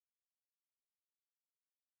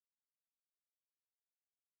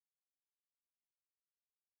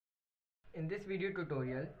In this video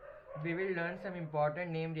tutorial, we will learn some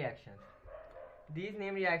important name reactions. These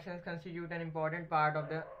name reactions constitute an important part of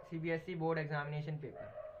the CBSE board examination paper.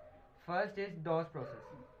 First is DOS process.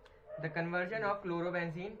 The conversion of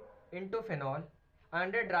chlorobenzene into phenol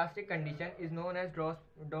under drastic condition is known as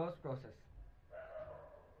DOS process.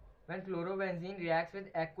 When chlorobenzene reacts with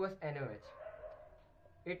aqueous NaOH,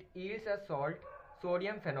 it yields a salt,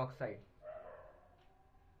 sodium phenoxide.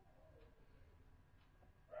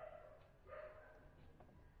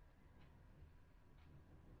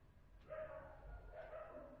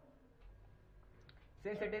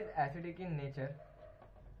 Since it is acidic in nature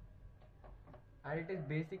and it is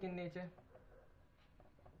basic in nature,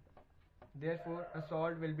 therefore a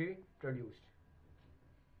salt will be produced.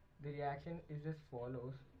 The reaction is as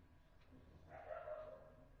follows.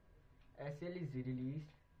 Cl is released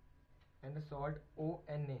and the salt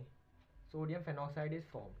ONa, sodium phenoxide, is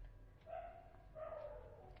formed.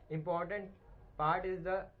 Important part is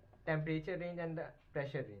the temperature range and the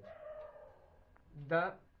pressure range.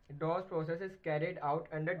 The DOS process is carried out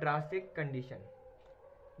under drastic condition.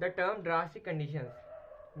 The term drastic conditions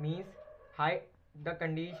means the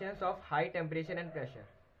conditions of high temperature and pressure.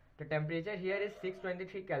 The temperature here is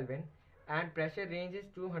 623 Kelvin and pressure range is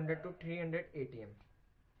 200 to 300 atm.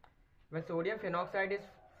 When sodium phenoxide is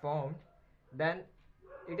formed, then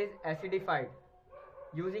it is acidified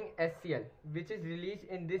using HCl, which is released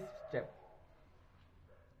in this step.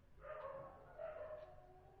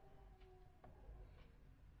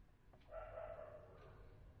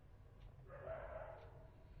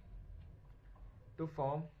 To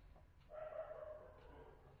form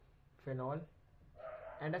phenol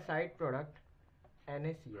and a side product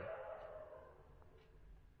NaCl.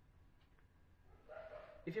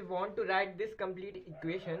 If you want to write this complete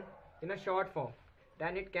equation in a short form,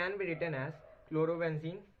 then it can be written as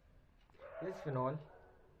chlorobenzene is phenol.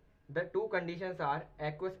 The two conditions are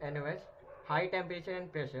aqueous NaOH, high temperature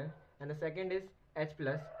and pressure, and the second is H+,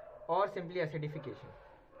 or simply acidification.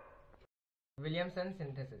 Williamson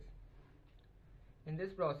synthesis. In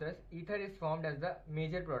this process, ether is formed as the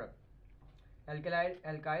major product. Alkyl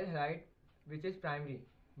halide, which is primary,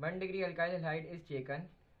 1 degree alkyl halide is taken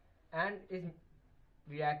and is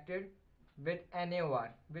reacted with NaOR,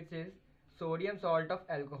 which is sodium salt of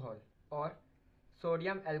alcohol or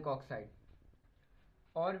sodium alkoxide.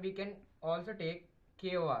 Or we can also take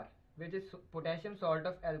KOR, which is potassium salt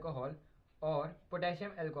of alcohol or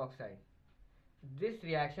potassium alkoxide. This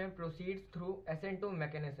reaction proceeds through SN2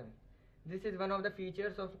 mechanism. This is one of the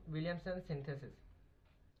features of Williamson synthesis.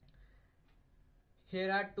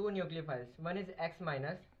 Here are two nucleophiles. One is X-,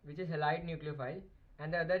 which is halide nucleophile,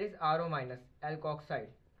 and the other is RO-, alkoxide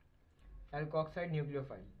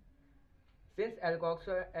nucleophile. Since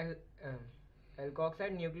alkoxide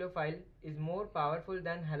nucleophile is more powerful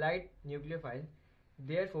than halide nucleophile,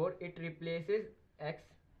 therefore it replaces X-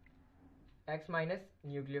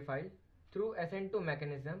 nucleophile through SN2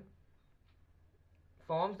 mechanism,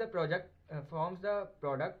 forms the product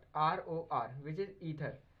ROR, which is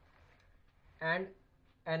ether, and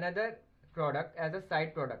another product as a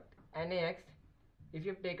side product NaX if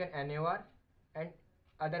you have taken NaOR, and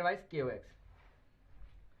otherwise KOX.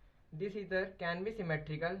 This ether can be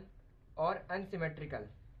symmetrical or unsymmetrical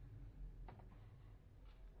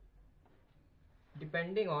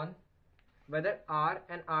depending on whether R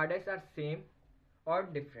and R' are same or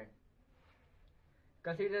different.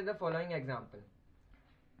 Consider the following example.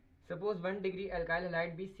 Suppose 1 degree alkyl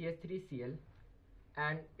halide be CH3Cl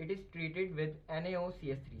and it is treated with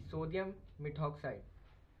NaOCH3, sodium methoxide,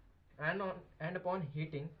 and upon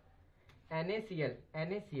heating NaCl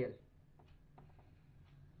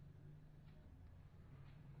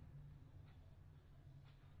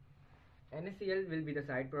will be the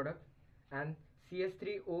side product and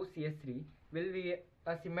CH3OCH3 will be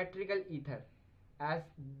a symmetrical ether, as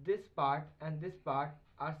this part and this part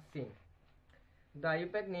are same. The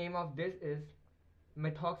IUPAC name of this is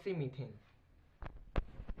methoxymethane.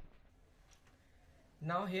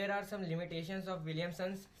 Now here are some limitations of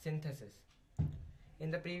Williamson's synthesis.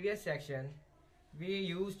 In the previous section, we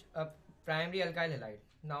used a primary alkyl halide.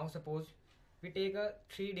 Now suppose we take a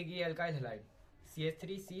 3 degree alkyl halide,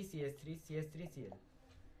 CH3C, CH3, CH3Cl.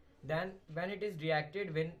 Then when it is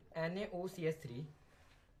reacted with NaOCH3,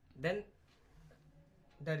 then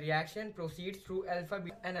the reaction proceeds through alpha,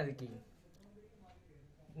 beta, and alkene.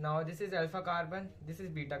 Now this is alpha carbon, this is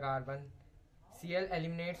beta carbon. Cl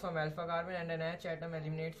eliminates from alpha carbon and an H atom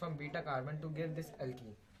eliminates from beta carbon to give this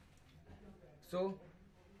alkene. So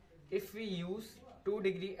if we use 2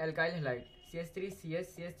 degree alkyl halide CH3CH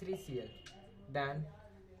CH3Cl, then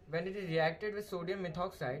when it is reacted with sodium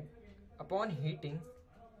methoxide, upon heating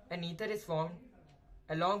an ether is formed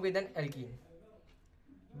along with an alkene.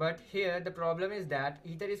 But here the problem is that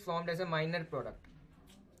ether is formed as a minor product.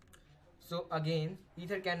 So again,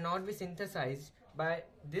 ether cannot be synthesized by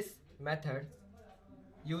this method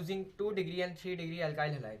using 2-degree and 3-degree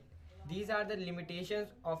alkyl halide. These are the limitations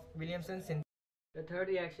of Williamson synthesis. The third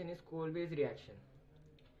reaction is Kolbe's reaction.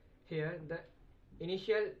 Here the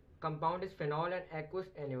initial compound is phenol and aqueous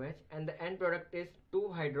NaOH and the end product is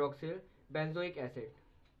 2-hydroxyl benzoic acid,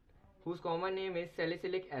 whose common name is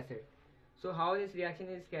salicylic acid. So how this reaction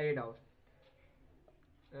is carried out?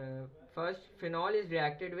 First, phenol is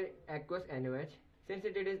reacted with aqueous NaOH. Since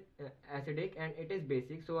it is acidic and it is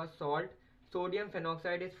basic, so a salt, sodium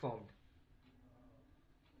phenoxide, is formed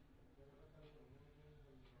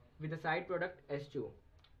with the side product H2O.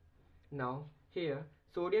 Now here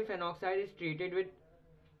sodium phenoxide is treated with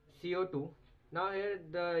CO2. Now here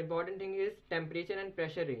the important thing is temperature and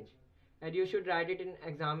pressure range, and you should write it in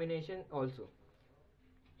examination also.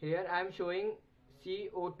 Here I am showing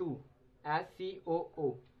CO2 as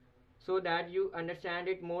COO so that you understand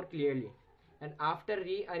it more clearly. And after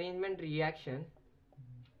rearrangement reaction,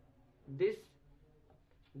 this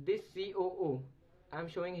COO I am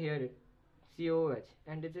showing here COOH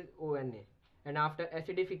and this is ONA. And after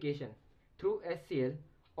acidification through HCl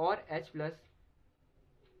or H plus,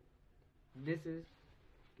 this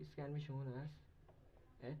can be shown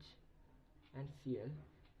as H and Cl.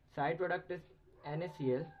 Side product is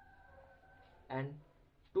NaCl and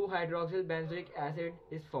 2-hydroxyl benzoic acid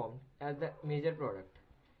is formed as the major product.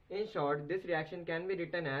 In short, this reaction can be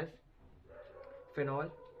written as phenol.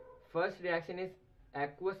 First reaction is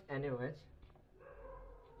aqueous NaOH.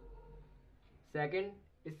 Second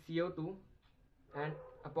is CO2 and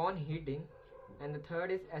upon heating, and the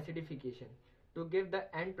third is acidification to give the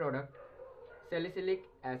end product salicylic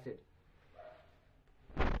acid.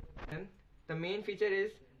 And the main feature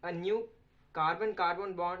is a new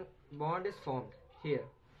carbon-carbon bond is formed here.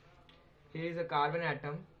 Here is a carbon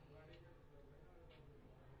atom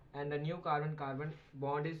and a new carbon-carbon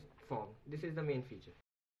bond is formed. This is the main feature.